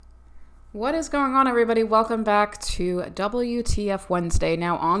What is going on, everybody? Welcome back to WTF Wednesday.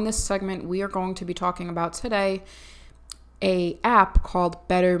 Now, on this segment, we are going to be talking about today a app called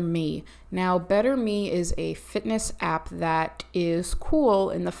Better Me. Now, Better Me is a fitness app that is cool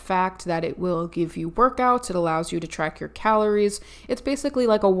in the fact that it will give you workouts. It allows you to track your calories. It's basically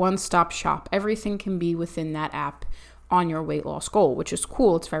like a one-stop shop. Everything can be within that app on your weight loss goal, which is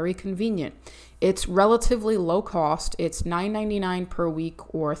cool. It's very convenient. It's relatively low cost. It's $9.99 per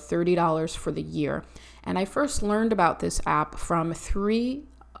week or $30 for the year. And I first learned about this app from 3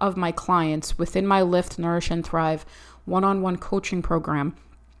 of my clients within my Lift, Nourish, and Thrive one-on-one coaching program.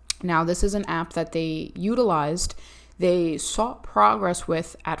 Now, this is an app that they utilized. They saw progress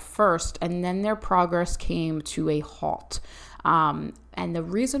with at first, and then their progress came to a halt. And the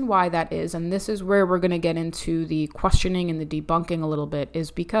reason why that is, and this is where we're going to get into the questioning and the debunking a little bit, is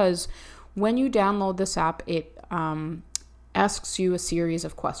because when you download this app, it asks you a series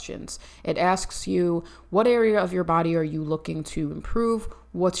of questions. It asks you, what area of your body are you looking to improve?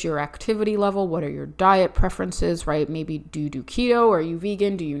 What's your activity level? What are your diet preferences, right? Maybe do you do keto? Are you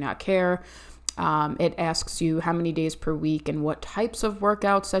vegan? Do you not care? It asks you how many days per week and what types of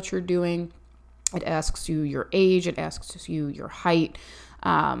workouts that you're doing. It asks you your age. It asks you your height.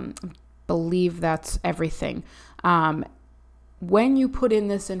 Believe that's everything. When you put in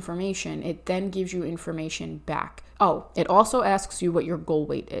this information, it then gives you information back. Oh, it also asks you what your goal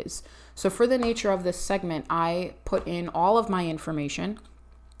weight is. So for the nature of this segment, I put in all of my information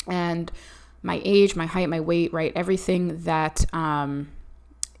and my age, my height, my weight, right? Everything that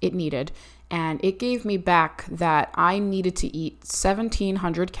it needed. And it gave me back that I needed to eat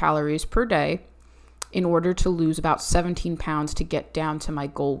 1,700 calories per day in order to lose about 17 pounds to get down to my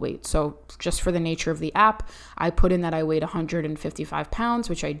goal weight. So just for the nature of the app, I put in that I weighed 155 pounds,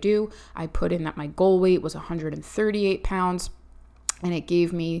 which I do. I put in that my goal weight was 138 pounds, and it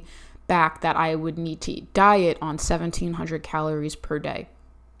gave me back that I would need to diet on 1,700 calories per day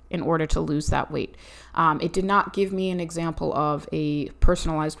in order to lose that weight. It did not give me an example of a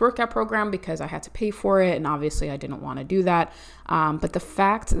personalized workout program because I had to pay for it, and obviously I didn't want to do that. But the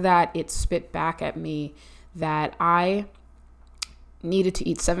fact that it spit back at me that I needed to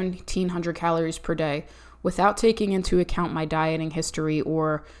eat 1,700 calories per day without taking into account my dieting history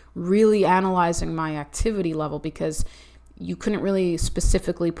or really analyzing my activity level, because you couldn't really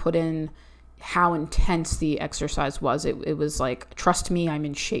specifically put in how intense the exercise was. It was like, trust me, I'm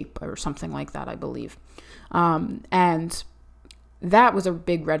in shape, or something like that, I believe. And that was a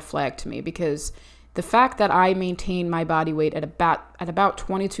big red flag to me, because the fact that I maintain my body weight at about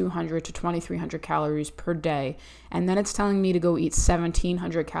 2,200 to 2,300 calories per day, and then it's telling me to go eat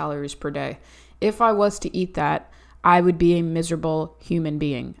 1,700 calories per day. If I was to eat that, I would be a miserable human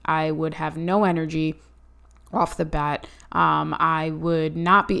being. I would have no energy off the bat. I would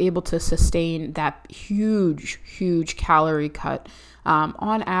not be able to sustain that huge calorie cut.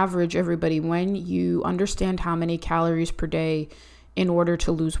 On average, everybody, when you understand how many calories per day in order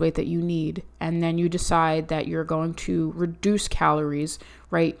to lose weight that you need, and then you decide that you're going to reduce calories,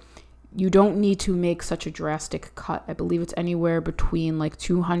 right? You don't need to make such a drastic cut. I believe it's anywhere between like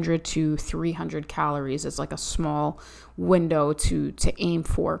 200 to 300 calories is like a small window to aim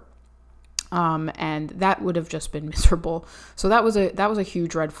for. And that would have just been miserable. So that was a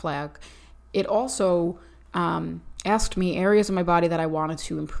huge red flag. It also asked me areas of my body that I wanted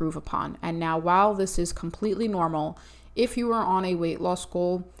to improve upon. And now, while this is completely normal, if you are on a weight loss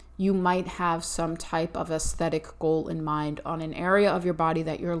goal, you might have some type of aesthetic goal in mind on an area of your body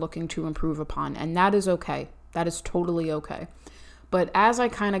that you're looking to improve upon. And that is okay. That is totally okay. But as I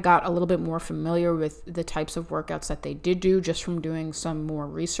kind of got a little bit more familiar with the types of workouts that they did do, just from doing some more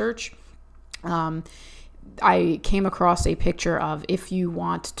research, I came across a picture of, if you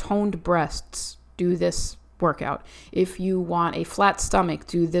want toned breasts, do this workout. If you want a flat stomach,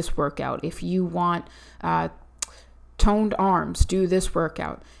 do this workout. If you want toned arms, do this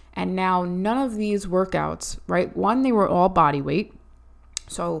workout. And now none of these workouts, right? One, they were all body weight.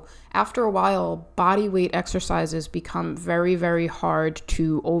 So after a while, body weight exercises become very, very hard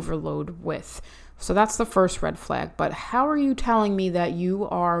to overload with. So that's the first red flag. But how are you telling me that you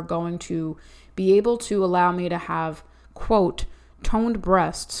are going to be able to allow me to have, quote, toned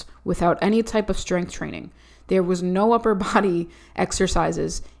breasts without any type of strength training? There was no upper body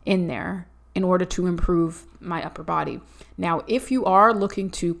exercises in there in order to improve my upper body. Now, if you are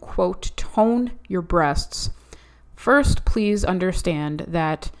looking to, quote, tone your breasts, first, please understand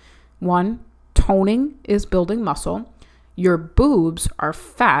that, one, toning is building muscle. Your boobs are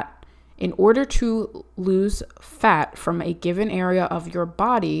fat. In order to lose fat from a given area of your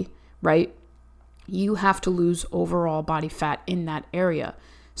body, right, you have to lose overall body fat in that area.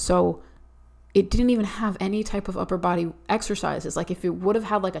 So it didn't even have any type of upper body exercises. Like if it would have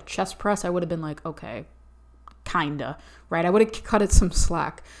had like a chest press, I would have been like, okay, kinda, right? I would have cut it some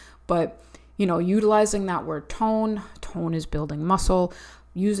slack. But, utilizing that word tone is building muscle,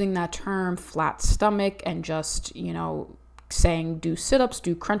 using that term flat stomach, and just, saying do sit-ups,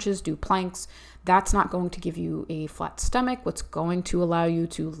 do crunches, do planks, that's not going to give you a flat stomach. What's going to allow you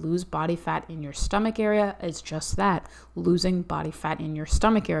to lose body fat in your stomach area is just that, losing body fat in your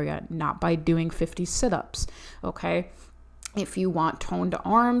stomach area, not by doing 50 sit-ups, okay? If you want toned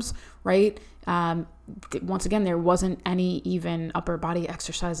arms, right? Once again, there wasn't any even upper body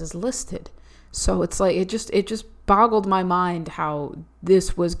exercises listed. So it's like, it just boggled my mind how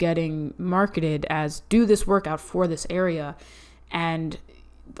this was getting marketed as do this workout for this area. And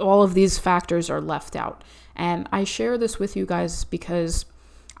all of these factors are left out. And I share this with you guys because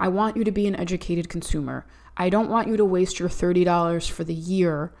I want you to be an educated consumer. I don't want you to waste your $30 for the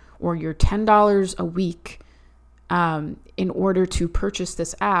year or your $10 a week in order to purchase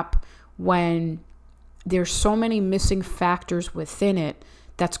this app when there's so many missing factors within it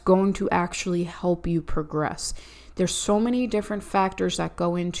that's going to actually help you progress. There's so many different factors that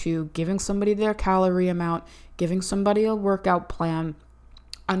go into giving somebody their calorie amount, giving somebody a workout plan,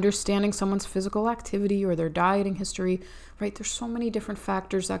 understanding someone's physical activity or their dieting history, right? There's so many different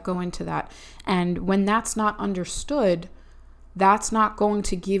factors that go into that. And when that's not understood, that's not going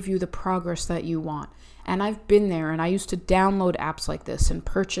to give you the progress that you want. And I've been there, and I used to download apps like this and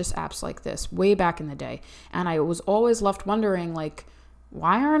purchase apps like this way back in the day. And I was always left wondering, like,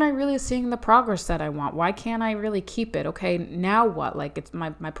 why aren't I really seeing the progress that I want? Why can't I really keep it? Okay, now what? Like, it's my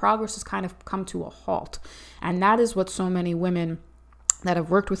progress has kind of come to a halt. And that is what so many women that have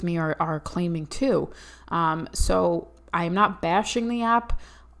worked with me are claiming too. So I am not bashing the app.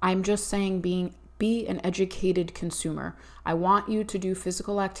 I'm just saying be an educated consumer. I want you to do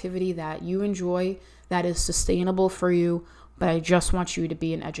physical activity that you enjoy, that is sustainable for you, but I just want you to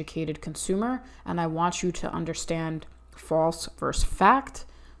be an educated consumer, and I want you to understand false versus fact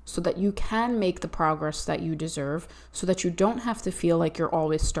so that you can make the progress that you deserve, so that you don't have to feel like you're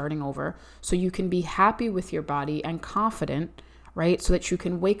always starting over, so you can be happy with your body and confident, right? So that you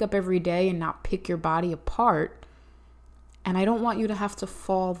can wake up every day and not pick your body apart. And I don't want you to have to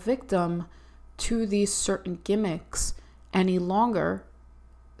fall victim to these certain gimmicks any longer,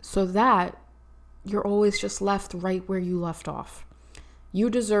 so that you're always just left right where you left off. You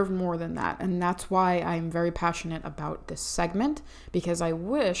deserve more than that. And that's why I'm very passionate about this segment, because I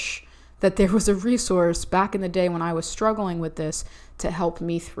wish that there was a resource back in the day when I was struggling with this to help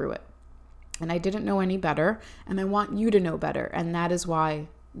me through it. And I didn't know any better, and I want you to know better. And that is why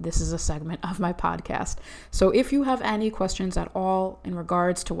this is a segment of my podcast. So if you have any questions at all in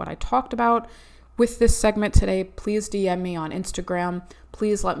regards to what I talked about with this segment today, please DM me on Instagram.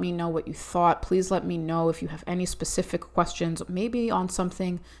 Please let me know what you thought. Please let me know if you have any specific questions, maybe on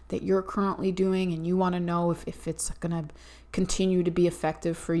something that you're currently doing and you want to know if it's going to continue to be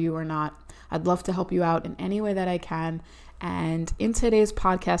effective for you or not. I'd love to help you out in any way that I can. And in today's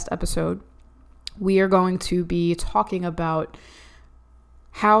podcast episode, we are going to be talking about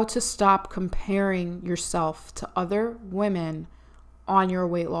how to stop comparing yourself to other women on your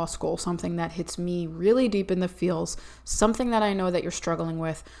weight loss goal, something that hits me really deep in the feels, something that I know that you're struggling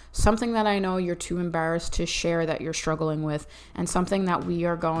with, something that I know you're too embarrassed to share that you're struggling with, and something that we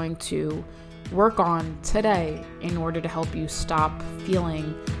are going to work on today in order to help you stop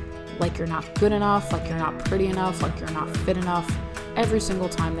feeling like you're not good enough, like you're not pretty enough, like you're not fit enough every single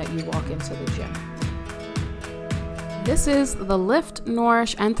time that you walk into the gym. This is the Lift,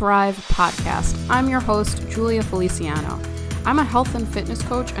 Nourish, and Thrive podcast. I'm your host, Julia Feliciano. I'm a health and fitness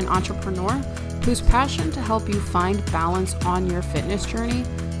coach and entrepreneur whose passion to help you find balance on your fitness journey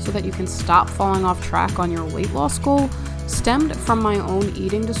so that you can stop falling off track on your weight loss goal stemmed from my own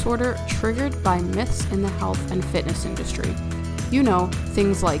eating disorder triggered by myths in the health and fitness industry. You know,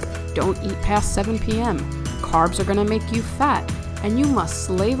 things like don't eat past 7 p.m., carbs are going to make you fat, and you must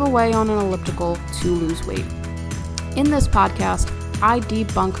slave away on an elliptical to lose weight. In this podcast, I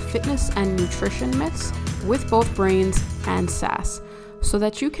debunk fitness and nutrition myths with both brains and sass so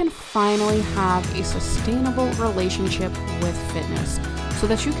that you can finally have a sustainable relationship with fitness, so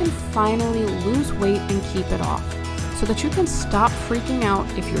that you can finally lose weight and keep it off, so that you can stop freaking out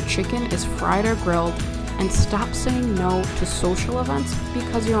if your chicken is fried or grilled and stop saying no to social events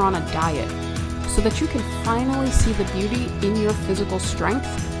because you're on a diet, so that you can finally see the beauty in your physical strength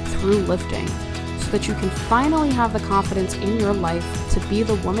through lifting, so that you can finally have the confidence in your life to be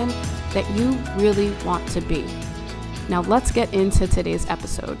the woman that you really want to be. Now let's get into today's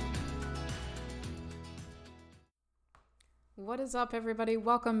episode. What is up, everybody?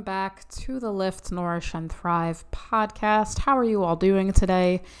 Welcome back to the Lift, Nourish, and Thrive podcast. How are you all doing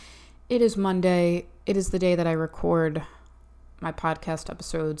today? It is Monday. It is the day that I record my podcast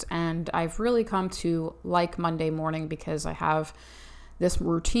episodes, and I've really come to like Monday morning because I have this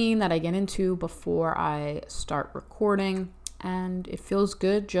routine that I get into before I start recording, and it feels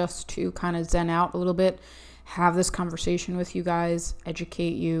good just to kind of zen out a little bit, have this conversation with you guys,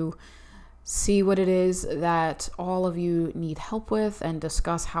 educate you, see what it is that all of you need help with, and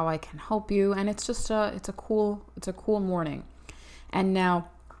discuss how I can help you. And it's just it's a cool morning. And now,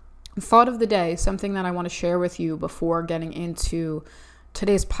 thought of the day, something that I want to share with you before getting into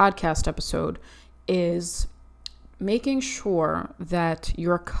today's podcast episode, is making sure that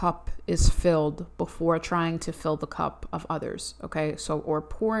your cup is filled before trying to fill the cup of others. Okay, or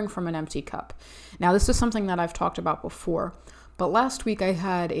pouring from an empty cup. Now, this is something that I've talked about before, but last week I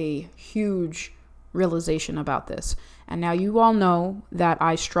had a huge realization about this. And now you all know that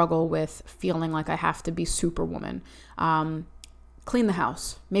I struggle with feeling like I have to be superwoman. Clean the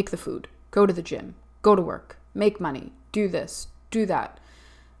house, make the food, go to the gym, go to work, make money, do this, do that,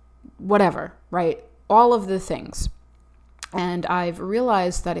 whatever, right? All of the things. And I've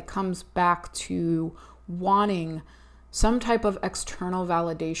realized that it comes back to wanting some type of external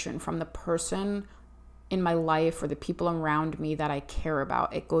validation from the person in my life or the people around me that I care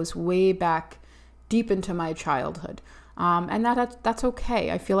about. It goes way back deep into my childhood. And that's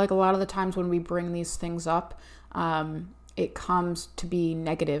okay. I feel like a lot of the times when we bring these things up, it comes to be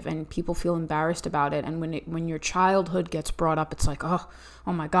negative and people feel embarrassed about it. And when your childhood gets brought up, it's like, oh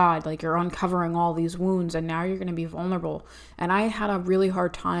my God, like you're uncovering all these wounds and now you're going to be vulnerable. And I had a really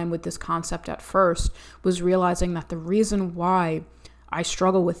hard time with this concept at first, was realizing that the reason why I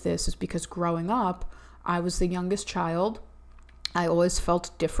struggle with this is because growing up, I was the youngest child. I always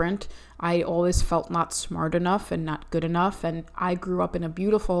felt different. I always felt not smart enough and not good enough. And I grew up in a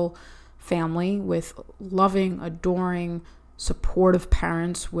beautiful family with loving, adoring, supportive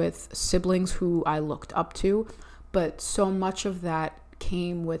parents, with siblings who I looked up to. But so much of that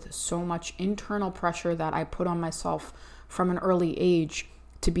came with so much internal pressure that I put on myself from an early age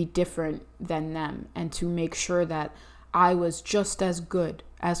to be different than them and to make sure that I was just as good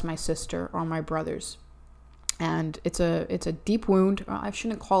as my sister or my brothers. And it's a deep wound. I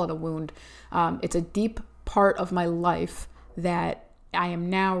shouldn't call it a wound. It's a deep part of my life that I am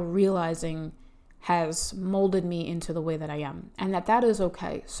now realizing has molded me into the way that I am, and that is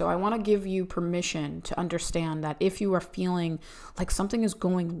okay. So I want to give you permission to understand that if you are feeling like something is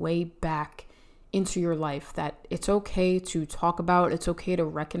going way back into your life, that it's okay to talk about, it's okay to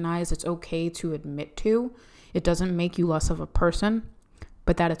recognize, it's okay to admit to. It doesn't make you less of a person,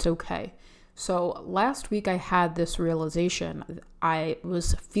 but that it's okay. So last week I had this realization. I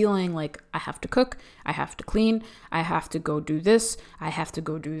was feeling like I have to cook, I have to clean, I have to go do this, I have to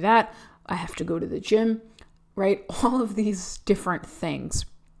go do that, I have to go to the gym, right? All of these different things.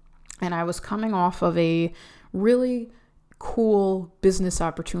 And I was coming off of a really cool business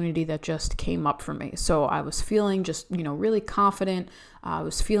opportunity that just came up for me. So I was feeling just, really confident. I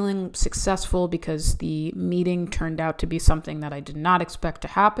was feeling successful because the meeting turned out to be something that I did not expect to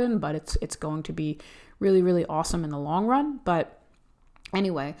happen, but it's going to be really, really awesome in the long run. But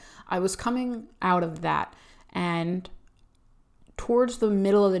anyway, I was coming out of that, and towards the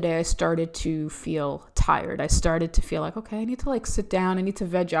middle of the day, I started to feel tired. I started to feel like, okay, I need to sit down. I need to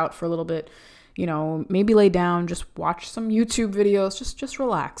veg out for a little bit. Maybe lay down, just watch some YouTube videos, just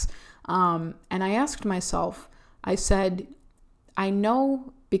relax. And I asked myself, I said, I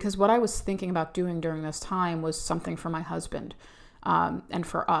know, because what I was thinking about doing during this time was something for my husband, and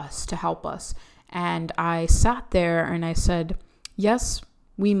for us, to help us. And I sat there and I said, yes,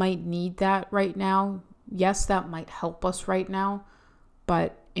 we might need that right now. Yes, that might help us right now.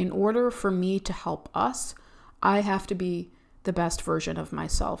 But in order for me to help us, I have to be the best version of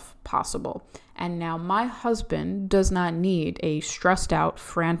myself possible. And now my husband does not need a stressed out,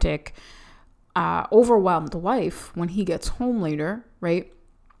 frantic, overwhelmed wife when he gets home later, right?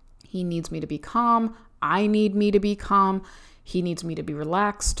 He needs me to be calm. I need me to be calm. He needs me to be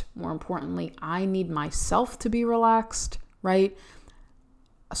relaxed. More importantly, I need myself to be relaxed, right?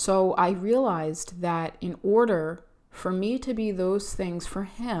 So I realized that in order for me to be those things for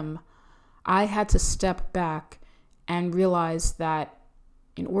him, I had to step back and realize that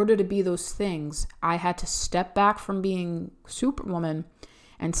in order to be those things, I had to step back from being Superwoman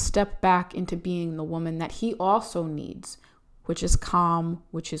and step back into being the woman that he also needs, which is calm,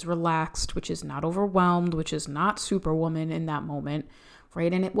 which is relaxed, which is not overwhelmed, which is not Superwoman in that moment,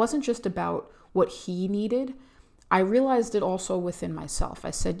 right? And it wasn't just about what he needed. I realized it also within myself.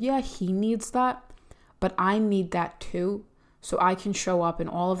 I said, yeah, he needs that, but I need that too. so I can show up in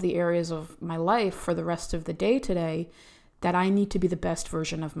all of the areas of my life for the rest of the day today that I need to be the best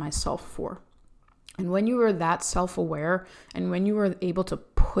version of myself for. And when you are that self-aware, and when you are able to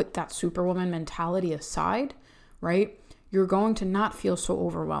put that superwoman mentality aside, right, you're going to not feel so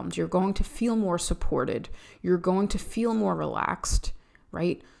overwhelmed. You're going to feel more supported. You're going to feel more relaxed,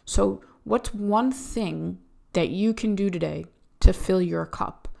 right? So what's one thing that you can do today to fill your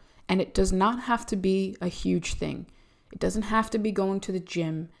cup? And it does not have to be a huge thing. It doesn't have to be going to the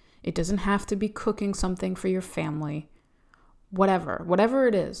gym. It doesn't have to be cooking something for your family. Whatever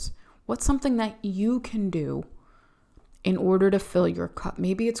it is. What's something that you can do in order to fill your cup?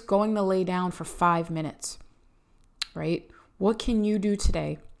 Maybe it's going to lay down for 5 minutes, right? What can you do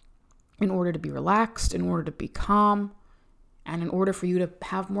today in order to be relaxed, in order to be calm, and in order for you to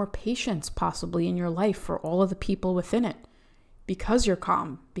have more patience possibly in your life for all of the people within it, because you're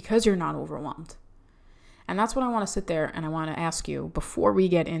calm, because you're not overwhelmed? And that's what I want to sit there and I want to ask you before we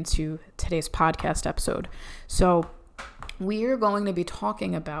get into today's podcast episode. So we are going to be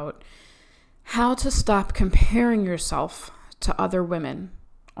talking about how to stop comparing yourself to other women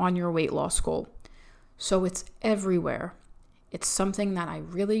on your weight loss goal. So it's everywhere. It's something that I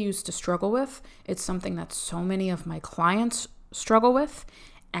really used to struggle with. It's something that so many of my clients struggle with.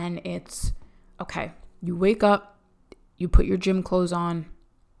 And it's, okay, you wake up, you put your gym clothes on,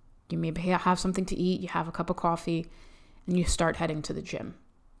 you maybe have something to eat, you have a cup of coffee, and you start heading to the gym,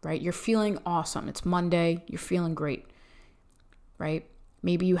 right? You're feeling awesome. It's Monday. You're feeling great, right?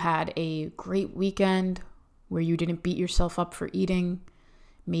 Maybe you had a great weekend where you didn't beat yourself up for eating.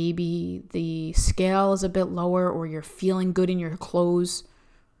 Maybe the scale is a bit lower, or you're feeling good in your clothes,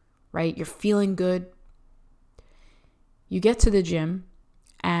 right? You're feeling good. You get to the gym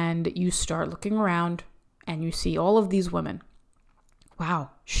and you start looking around and you see all of these women.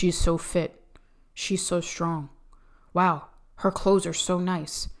 Wow, she's so fit. She's so strong. Wow, her clothes are so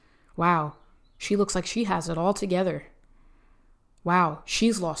nice. Wow, she looks like she has it all together. Wow,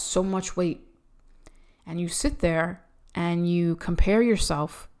 she's lost so much weight. And you sit there and you compare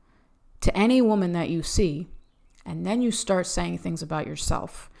yourself to any woman that you see, and then you start saying things about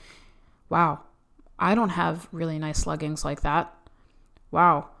yourself. Wow, I don't have really nice leggings like that.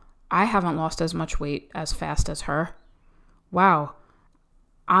 Wow, I haven't lost as much weight as fast as her. Wow,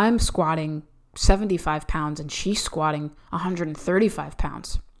 I'm squatting 75 pounds and she's squatting 135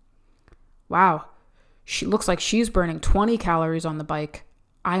 pounds. Wow, she looks like she's burning 20 calories on the bike.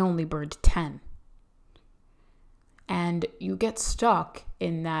 I only burned 10. And you get stuck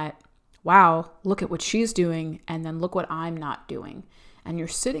in that, wow, look at what she's doing, and then look what I'm not doing. And you're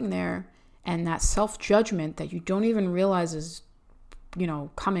sitting there, and that self-judgment that you don't even realize is,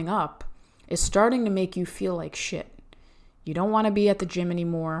 coming up is starting to make you feel like shit. You don't want to be at the gym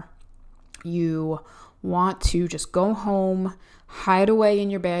anymore. You want to just go home, hide away in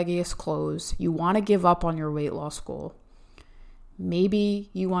your baggiest clothes. You want to give up on your weight loss goal. Maybe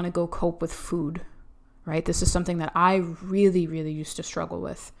you want to go cope with food, right? This is something that I really, really used to struggle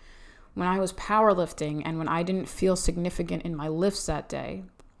with. When I was powerlifting and when I didn't feel significant in my lifts that day.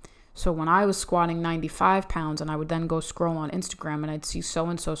 So when I was squatting 95 pounds and I would then go scroll on Instagram and I'd see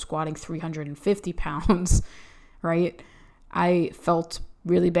so-and-so squatting 350 pounds, right? I felt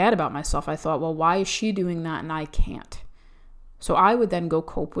really bad about myself. I thought, well, why is she doing that and I can't? So I would then go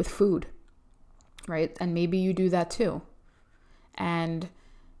cope with food, right? And maybe you do that too. And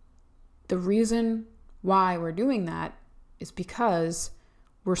the reason why we're doing that is because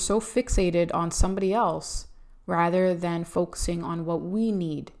we're so fixated on somebody else rather than focusing on what we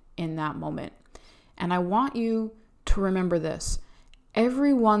need in that moment. And I want you to remember this.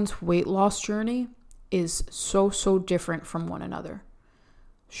 Everyone's weight loss journey is so different from one another.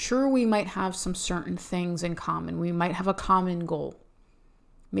 Sure, we might have some certain things in common. We might have a common goal.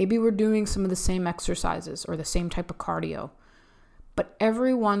 Maybe we're doing some of the same exercises or the same type of cardio. But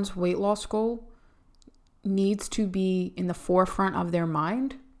everyone's weight loss goal needs to be in the forefront of their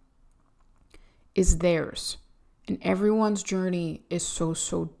mind is theirs. And everyone's journey is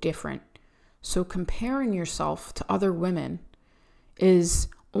so different. So comparing yourself to other women is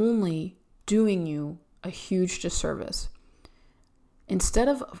only doing you a huge disservice. Instead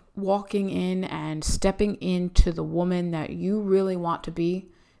of walking in and stepping into the woman that you really want to be,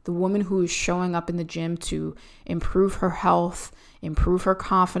 the woman who is showing up in the gym to improve her health, improve her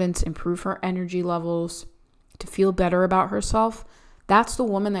confidence, improve her energy levels, to feel better about herself, that's the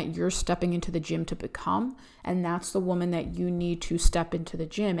woman that you're stepping into the gym to become, and that's the woman that you need to step into the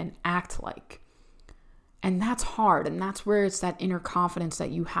gym and act like. And that's hard, and that's where it's that inner confidence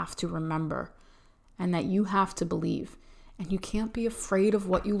that you have to remember and that you have to believe. And you can't be afraid of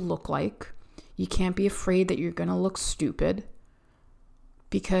what you look like. You can't be afraid that you're going to look stupid.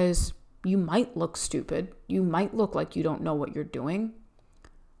 because you might look stupid. You might look like you don't know what you're doing,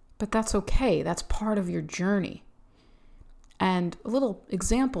 but that's okay. That's part of your journey. And a little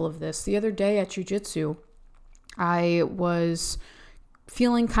example of this, the other day at jiu-jitsu, I was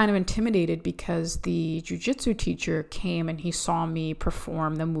feeling kind of intimidated because the jiu-jitsu teacher came and he saw me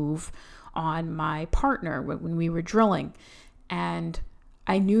perform the move on my partner when we were drilling. And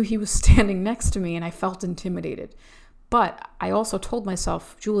I knew he was standing next to me and I felt intimidated. But I also told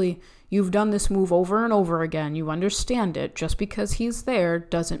myself, Julie, you've done this move over and over again. You understand it. Just because he's there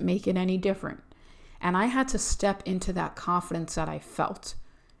doesn't make it any different. And I had to step into that confidence that I felt.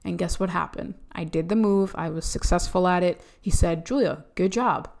 And guess what happened? I did the move. I was successful at it. He said, Julia, good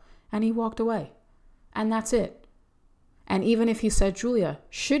job. And he walked away. And that's it. And even if he said, Julia,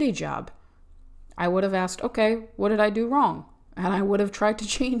 shitty job, I would have asked, okay, what did I do wrong? And I would have tried to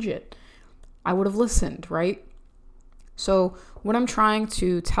change it. I would have listened, right? So what I'm trying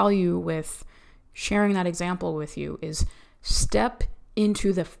to tell you with sharing that example with you is step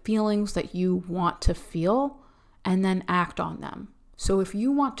into the feelings that you want to feel and then act on them. So if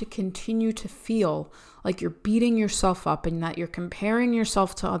you want to continue to feel like you're beating yourself up and that you're comparing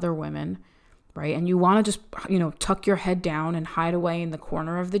yourself to other women, right? And you want to just, tuck your head down and hide away in the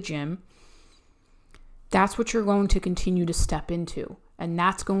corner of the gym, that's what you're going to continue to step into. And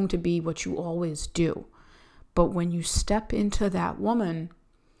that's going to be what you always do. But when you step into that woman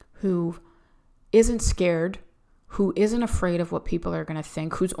who isn't scared, who isn't afraid of what people are going to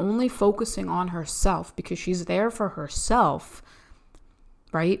think, who's only focusing on herself because she's there for herself,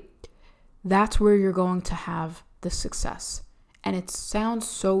 right? That's where you're going to have the success. And it sounds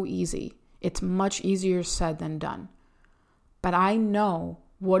so easy. It's much easier said than done. But I know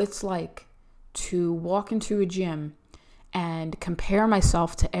what it's like to walk into a gym and compare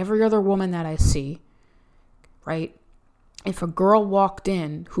myself to every other woman that I see, right? If a girl walked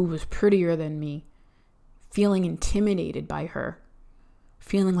in who was prettier than me, feeling intimidated by her,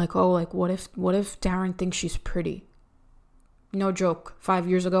 feeling like, what if Darren thinks she's pretty? No joke. 5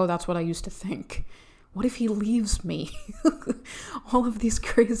 years ago, that's what I used to think. What if he leaves me? All of these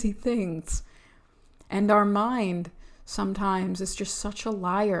crazy things. And our mind sometimes is just such a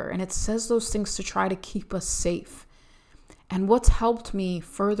liar, and it says those things to try to keep us safe. And what's helped me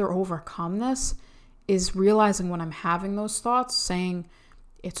further overcome this is realizing when I'm having those thoughts, saying,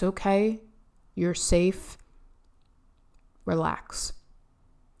 it's okay, you're safe, relax.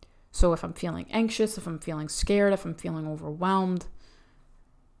 So if I'm feeling anxious, if I'm feeling scared, if I'm feeling overwhelmed,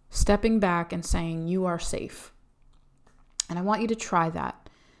 stepping back and saying, you are safe. And I want you to try that.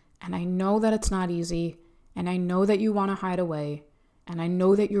 And I know that it's not easy. And I know that you want to hide away. And I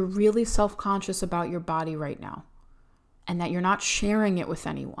know that you're really self-conscious about your body right now. And that you're not sharing it with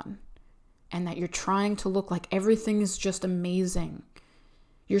anyone. And that you're trying to look like everything is just amazing.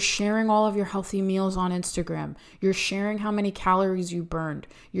 You're sharing all of your healthy meals on Instagram. You're sharing how many calories you burned.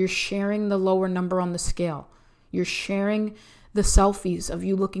 You're sharing the lower number on the scale. You're sharing the selfies of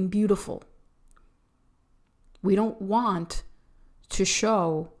you looking beautiful. We don't want to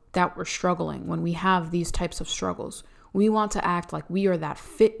show that we're struggling when we have these types of struggles. We want to act like we are that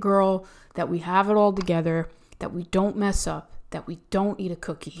fit girl, that we have it all together, that we don't mess up, that we don't eat a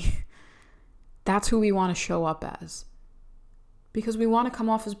cookie. That's who we want to show up as. Because we want to come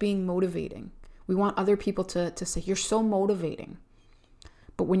off as being motivating. We want other people to say, you're so motivating.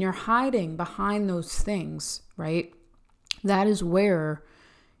 But when you're hiding behind those things, right, that is where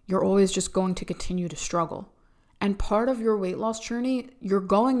you're always just going to continue to struggle. And part of your weight loss journey, you're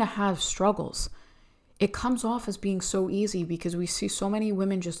going to have struggles. It comes off as being so easy because we see so many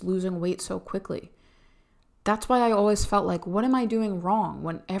women just losing weight so quickly. That's why I always felt like, what am I doing wrong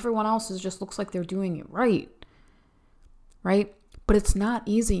when everyone else just looks like they're doing it right? Right? But it's not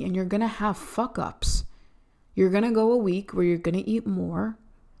easy, and you're going to have fuck-ups. You're going to go a week where you're going to eat more,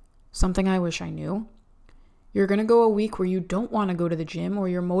 something I wish I knew. You're going to go a week where you don't want to go to the gym or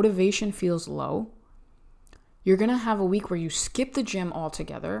your motivation feels low. You're going to have a week where you skip the gym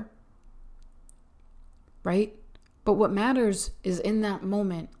altogether, right? But what matters is in that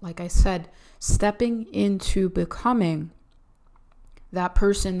moment, like I said, stepping into becoming that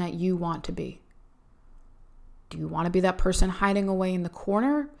person that you want to be. Do you want to be that person hiding away in the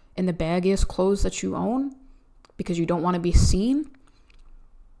corner in the baggiest clothes that you own because you don't want to be seen?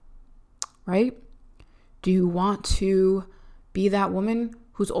 Right? Do you want to be that woman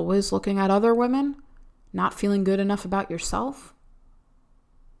who's always looking at other women, not feeling good enough about yourself,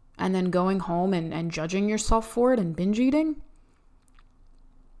 and then going home and judging yourself for it and binge eating?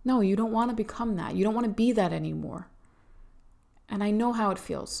 No, you don't want to become that. You don't want to be that anymore. And I know how it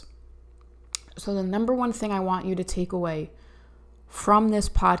feels. So the number one thing I want you to take away from this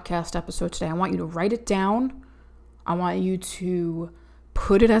podcast episode today. I want you to write it down. I want you to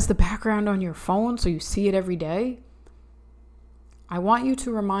put it as the background on your phone so you see it every day. I want you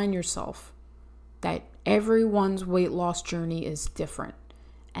to remind yourself that everyone's weight loss journey is different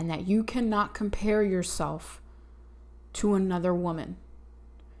and that you cannot compare yourself to another woman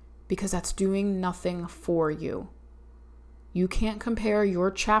because that's doing nothing for you. You can't compare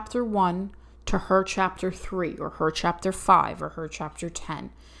your chapter 1 to her chapter 3 or her chapter 5 or her chapter 10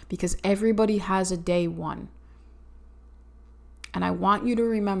 because everybody has a day 1. And I want you to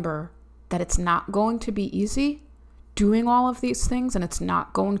remember that it's not going to be easy doing all of these things, and it's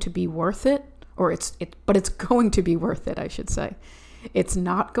not going to be worth it, but it's going to be worth it, I should say. It's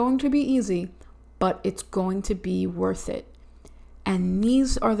not going to be easy, but it's going to be worth it. And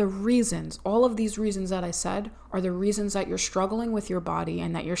these are the reasons, all of these reasons that I said are the reasons that you're struggling with your body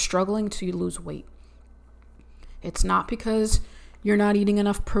and that you're struggling to lose weight. It's not because you're not eating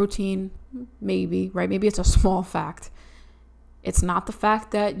enough protein, maybe, right? Maybe it's a small fact. It's not the fact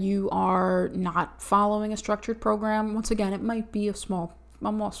that you are not following a structured program. Once again, it might be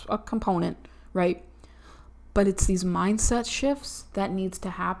almost a component, right? But it's these mindset shifts that needs to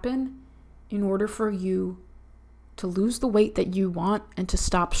happen in order for you to lose the weight that you want and to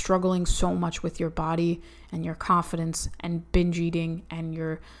stop struggling so much with your body and your confidence and binge eating and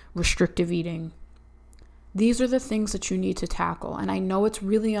your restrictive eating. These are the things that you need to tackle. And I know it's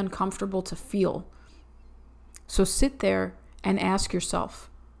really uncomfortable to feel. So sit there and ask yourself,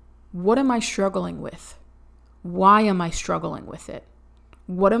 what am I struggling with? Why am I struggling with it?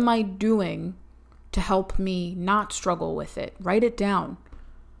 What am I doing to help me not struggle with it? Write it down.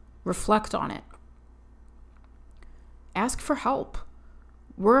 Reflect on it. Ask for help.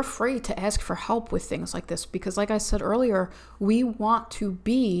 We're afraid to ask for help with things like this because, like I said earlier, we want to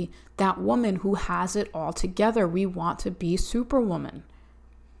be that woman who has it all together. We want to be Superwoman.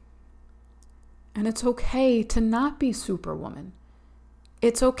 And it's okay to not be Superwoman.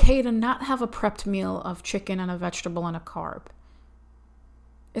 It's okay to not have a prepped meal of chicken and a vegetable and a carb.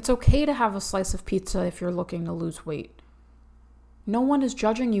 It's okay to have a slice of pizza if you're looking to lose weight. No one is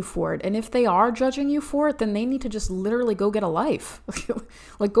judging you for it. And if they are judging you for it, then they need to just literally go get a life.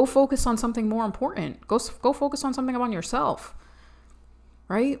 Like, go focus on something more important. Go focus on something about yourself.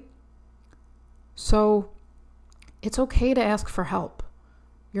 Right? So it's okay to ask for help.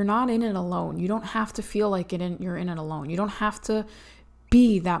 You're not in it alone. You don't have to feel like you're in it alone. You don't have to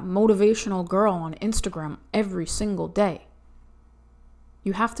be that motivational girl on Instagram every single day.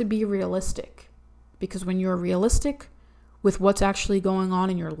 You have to be realistic. Because when you're realistic with what's actually going on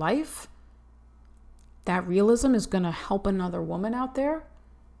in your life, that realism is going to help another woman out there.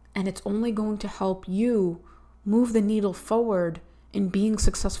 And it's only going to help you move the needle forward in being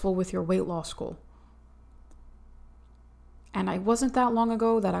successful with your weight loss goal. And it wasn't that long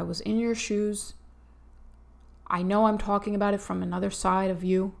ago that I was in your shoes. I know I'm talking about it from another side of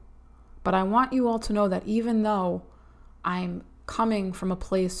you, but I want you all to know that even though I'm coming from a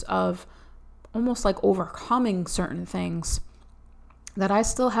place of almost like overcoming certain things, that I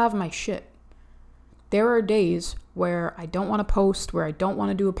still have my shit. There are days where I don't want to post, where I don't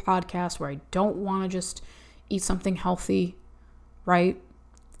want to do a podcast, where I don't want to just eat something healthy, right?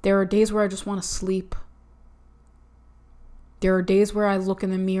 There are days where I just want to sleep. There are days where I look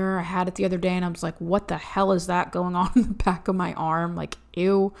in the mirror. I had it the other day and I was like, what the hell is that going on in the back of my arm? Like,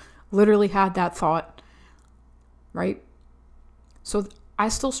 ew, literally had that thought, right? So I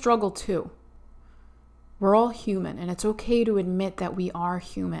still struggle too. We're all human, and it's okay to admit that we are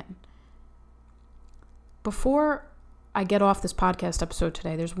human. Before I get off this podcast episode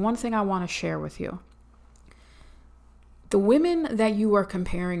today, there's one thing I want to share with you. The women that you are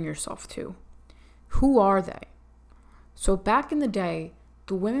comparing yourself to, who are they? So back in the day,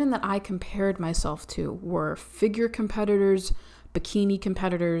 the women that I compared myself to were figure competitors, bikini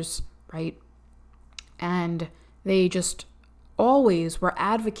competitors, right? And they just always were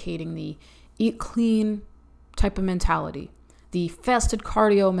advocating the eat clean type of mentality, the fasted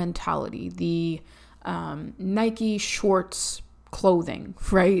cardio mentality, the Nike shorts clothing,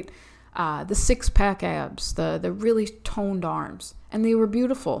 right? The six-pack abs, the really toned arms. And they were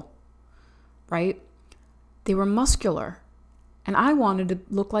beautiful, right? They were muscular. And I wanted to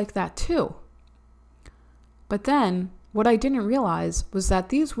look like that too. But then what I didn't realize was that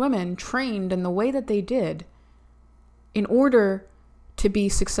these women trained in the way that they did in order to be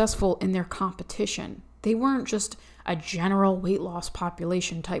successful in their competition. They weren't just a general weight loss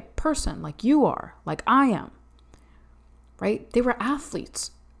population type person like you are, like I am, right? They were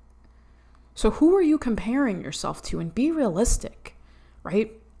athletes. So who are you comparing yourself to? And be realistic,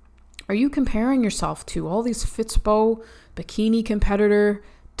 right? Are you comparing yourself to all these Fitspo bikini competitor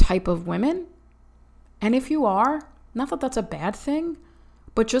type of women? And if you are, not that that's a bad thing,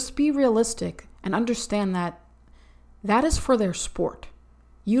 but just be realistic and understand that that is for their sport.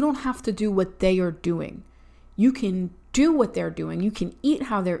 You don't have to do what they are doing. You can do what they're doing. You can eat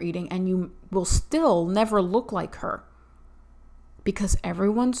how they're eating, and you will still never look like her because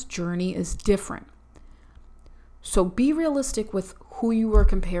everyone's journey is different. So be realistic with who you are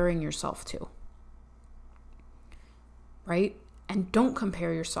comparing yourself to, right? And don't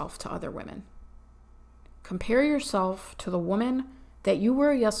compare yourself to other women. Compare yourself to the woman that you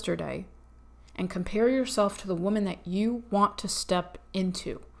were yesterday, and compare yourself to the woman that you want to step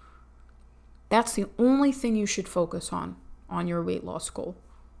into. That's the only thing you should focus on your weight loss goal.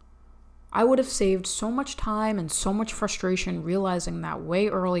 I would have saved so much time and so much frustration realizing that way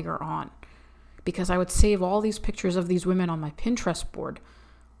earlier on, because I would save all these pictures of these women on my Pinterest board,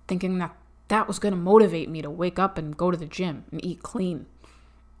 thinking that that was going to motivate me to wake up and go to the gym and eat clean.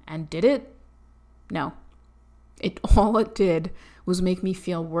 And did it? No. All it did was make me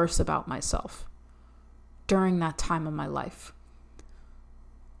feel worse about myself during that time of my life.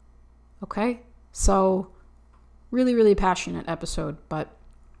 Okay? So, really, really passionate episode, but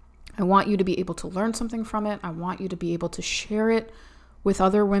I want you to be able to learn something from it. I want you to be able to share it with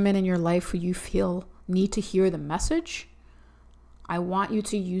other women in your life who you feel need to hear the message. I want you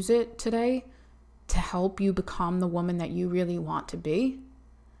to use it today to help you become the woman that you really want to be.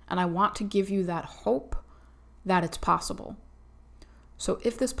 And I want to give you that hope that it's possible. So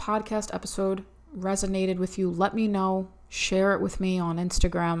if this podcast episode resonated with you, let me know. Share it with me on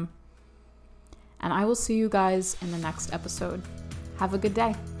Instagram. And I will see you guys in the next episode. Have a good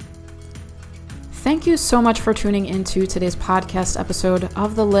day. Thank you so much for tuning into today's podcast episode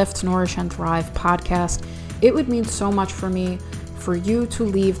of the Lift, Nourish, and Thrive podcast. It would mean so much for me for you to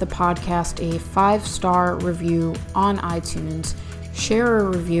leave the podcast a 5-star review on iTunes. Share a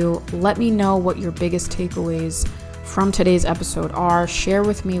review. Let me know what your biggest takeaways from today's episode are. Share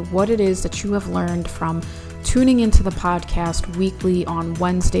with me what it is that you have learned from tuning into the podcast weekly on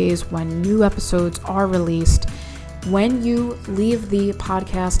Wednesdays when new episodes are released. When you leave the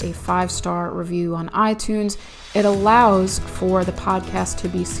podcast a 5-star review on iTunes, it allows for the podcast to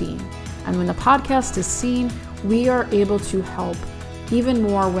be seen. And when the podcast is seen, we are able to help even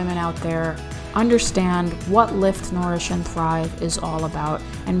more women out there understand what Lift, Nourish, and Thrive is all about.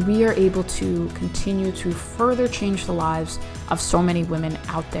 And we are able to continue to further change the lives of so many women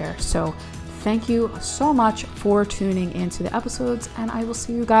out there. So thank you so much for tuning into the episodes, and I will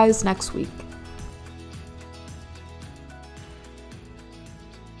see you guys next week.